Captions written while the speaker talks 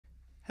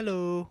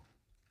Hello.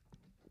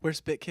 We're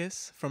Spit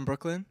Kiss from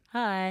Brooklyn.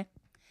 Hi.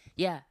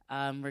 Yeah,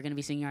 we're going to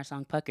be singing our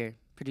song Pucker,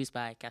 produced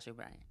by Cash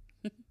O'Brien.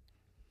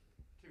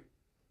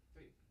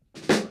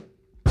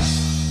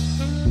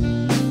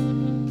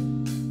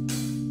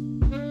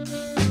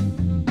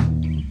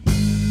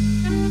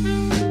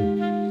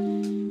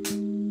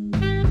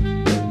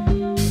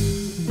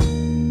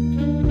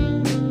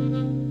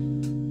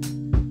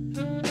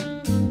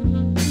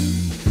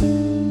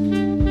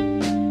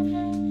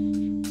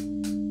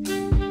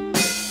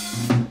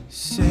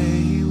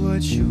 Say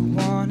what you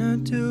wanna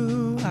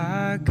do,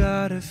 I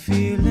got a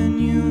feeling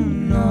you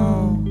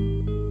know.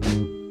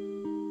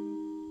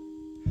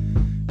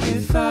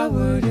 If I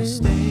were to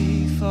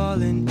stay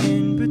falling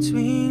in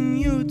between,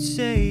 you'd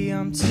say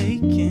I'm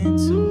taking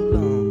too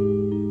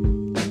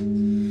long.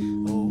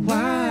 Oh,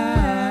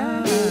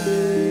 why?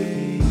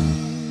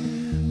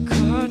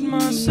 Caught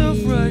myself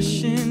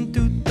rushing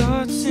through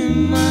thoughts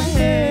in my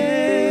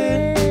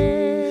head.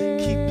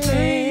 Keep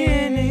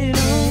playing it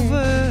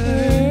over.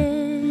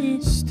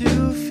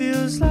 Still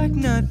feels like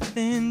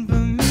nothing but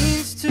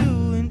means to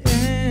an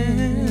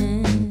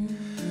end.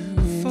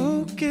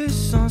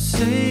 Focus on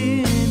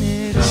saying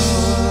it all.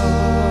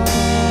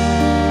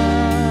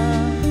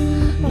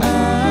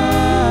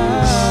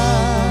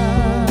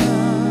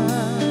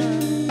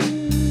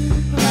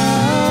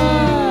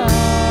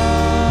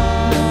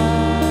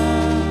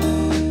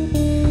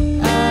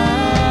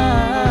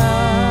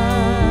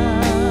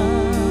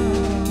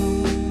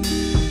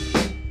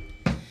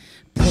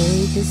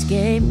 Played this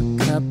game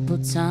a couple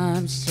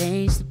times,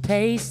 changed the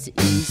pace to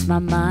ease my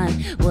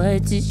mind.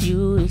 What did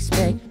you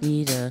expect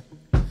me to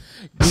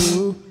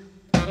do?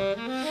 Let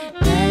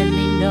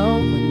me know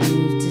when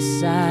you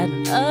decide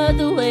on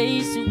other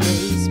ways to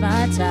waste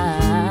my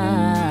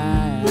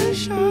time.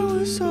 Wish I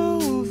was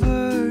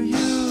over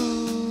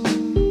you.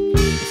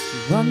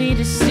 You want me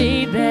to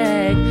stay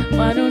back?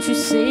 Why don't you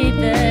say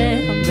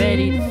that? I'm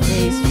ready to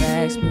face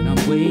facts, but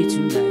I'm way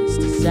too nice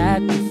to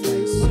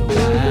sacrifice. So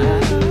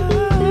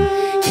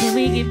can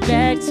we get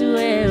back to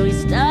where we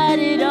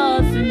started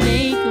off and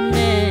make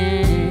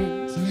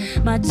amends?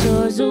 My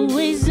door's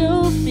always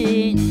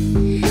open.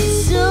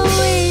 It's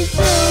always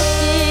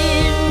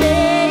open,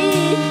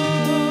 babe.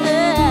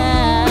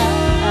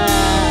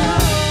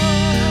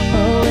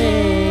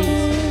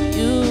 Always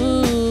you.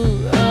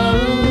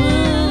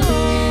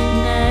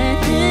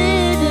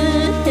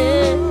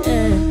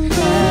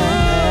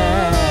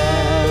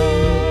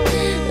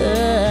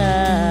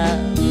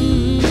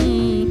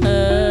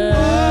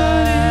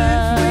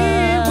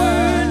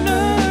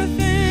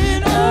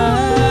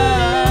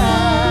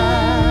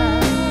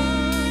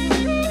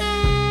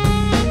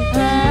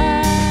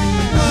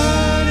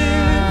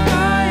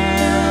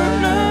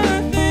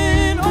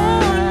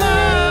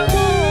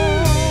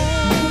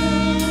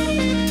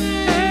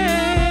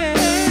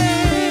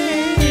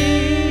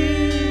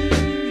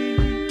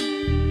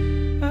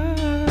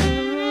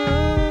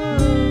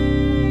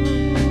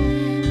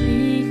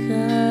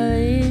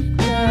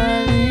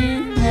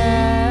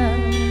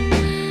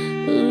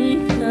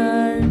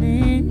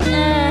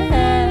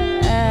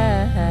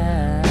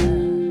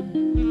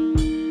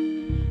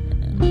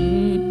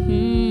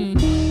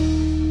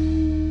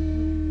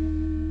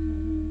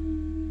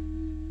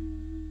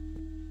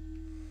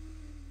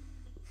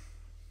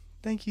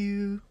 Thank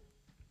you.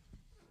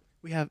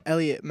 We have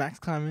Elliot, Max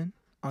Kleinman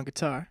on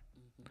guitar.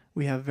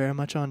 We have Vera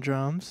much on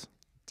drums.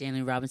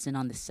 Stanley Robinson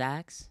on the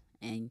sax,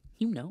 and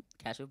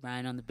Cash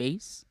O'Brien on the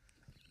bass.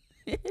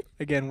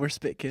 Again, we're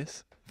Spit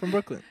Kiss from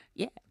Brooklyn.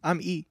 Yeah.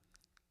 I'm E.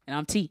 And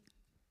I'm T.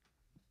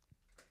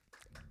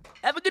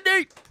 Have a good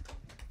day.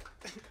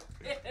 I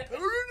guess I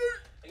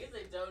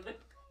don't know.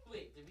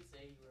 Wait, did we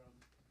say you were on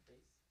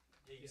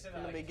bass? You said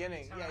in the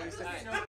beginning. Yeah, you said.